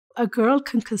a girl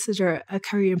can consider a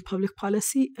career in public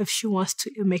policy if she wants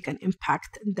to make an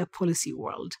impact in the policy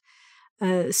world.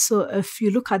 So if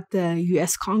you look at the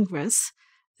US Congress,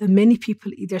 many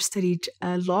people either studied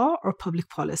law or public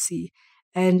policy.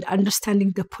 And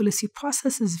understanding the policy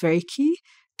process is very key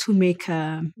to make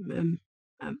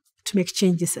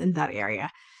changes in that area.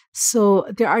 So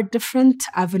there are different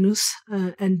avenues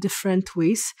and different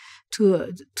ways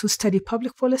to study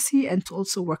public policy and to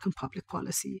also work in public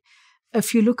policy.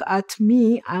 If you look at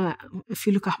me, if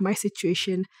you look at my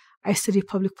situation, I study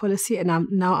public policy, and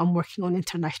I'm working on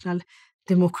international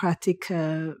democratic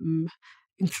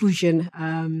inclusion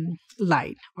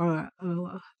line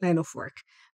of work.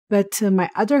 But my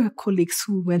other colleagues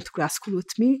who went to grad school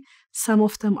with me, some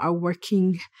of them are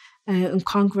working in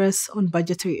Congress on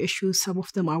budgetary issues. Some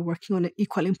of them are working on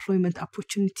equal employment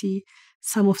opportunity.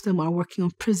 Some of them are working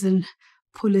on prison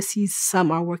policies.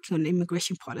 Some are working on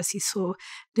immigration policy. So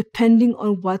depending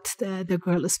on what the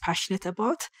girl is passionate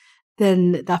about,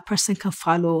 then that person can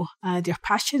follow their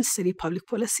passion, study public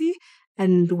policy,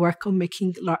 and work on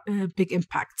making big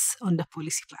impacts on the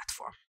policy platform.